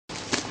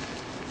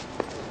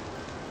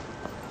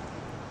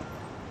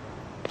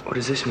What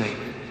does this mean?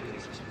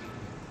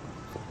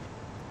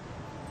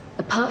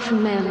 Apart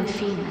from male and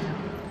female,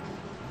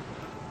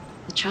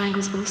 the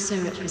triangles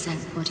also represent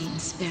body and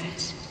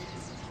spirit.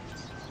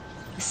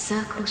 The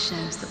circle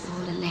shows that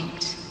all are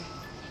linked.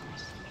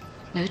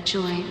 No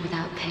joy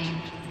without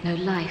pain, no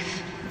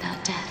life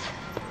without death.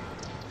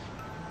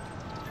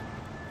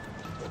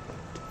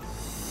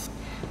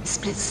 The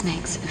split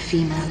snakes are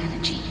female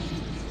energy.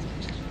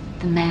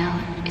 The male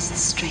is the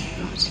straight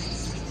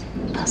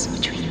rod, thus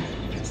between them.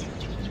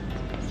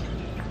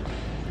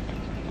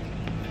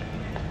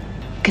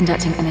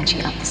 Conducting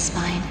energy up the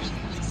spine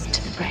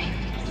to the brain,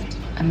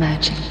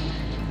 emerging.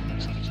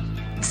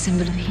 A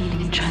symbol of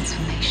healing and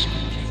transformation.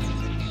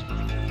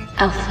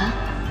 Alpha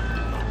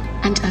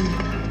and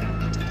Omega.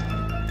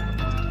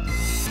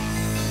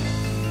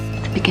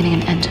 The beginning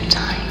and end of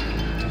time.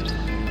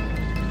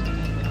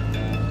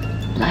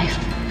 Life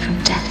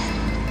from death.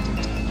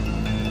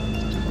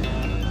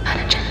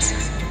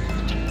 Panagenesis.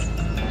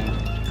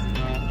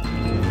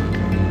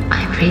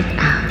 I breathe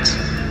out.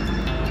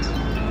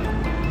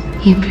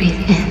 You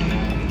breathe in.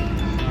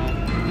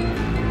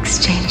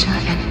 Exchange our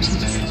energies.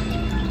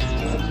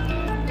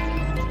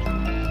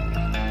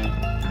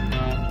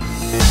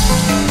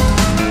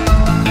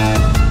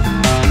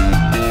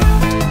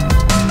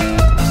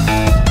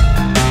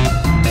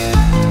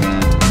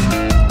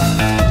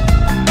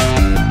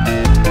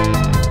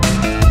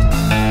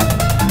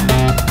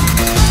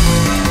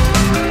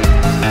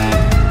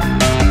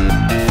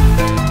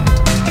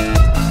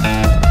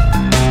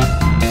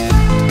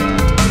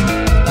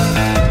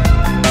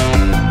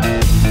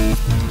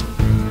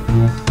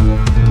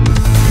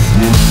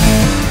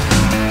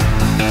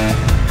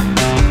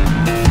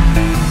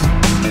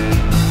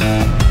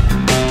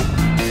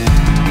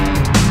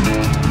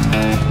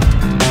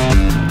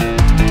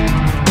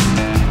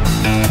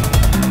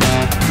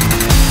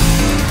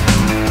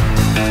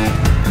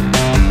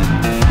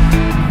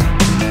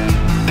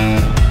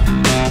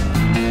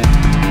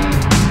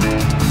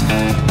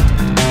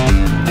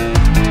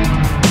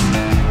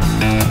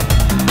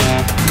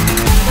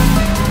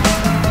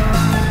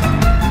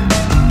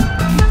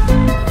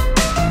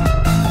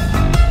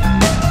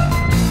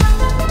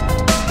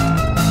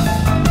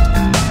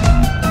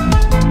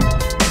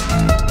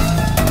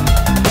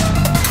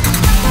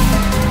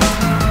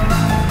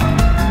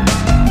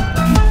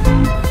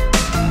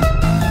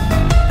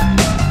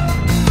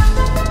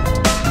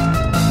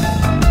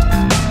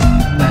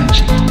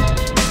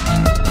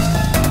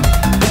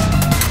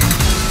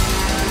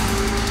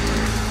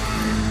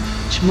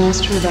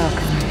 Master of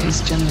alchemy of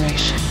his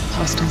generation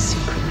passed on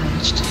secret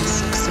knowledge to his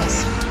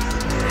successor.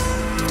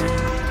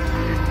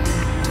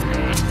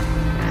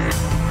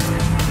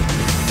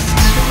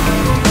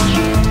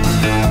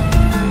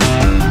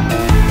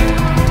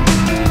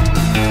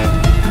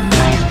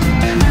 Life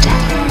from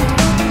death.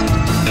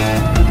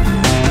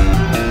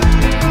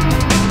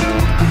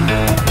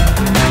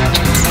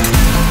 Panagenesis.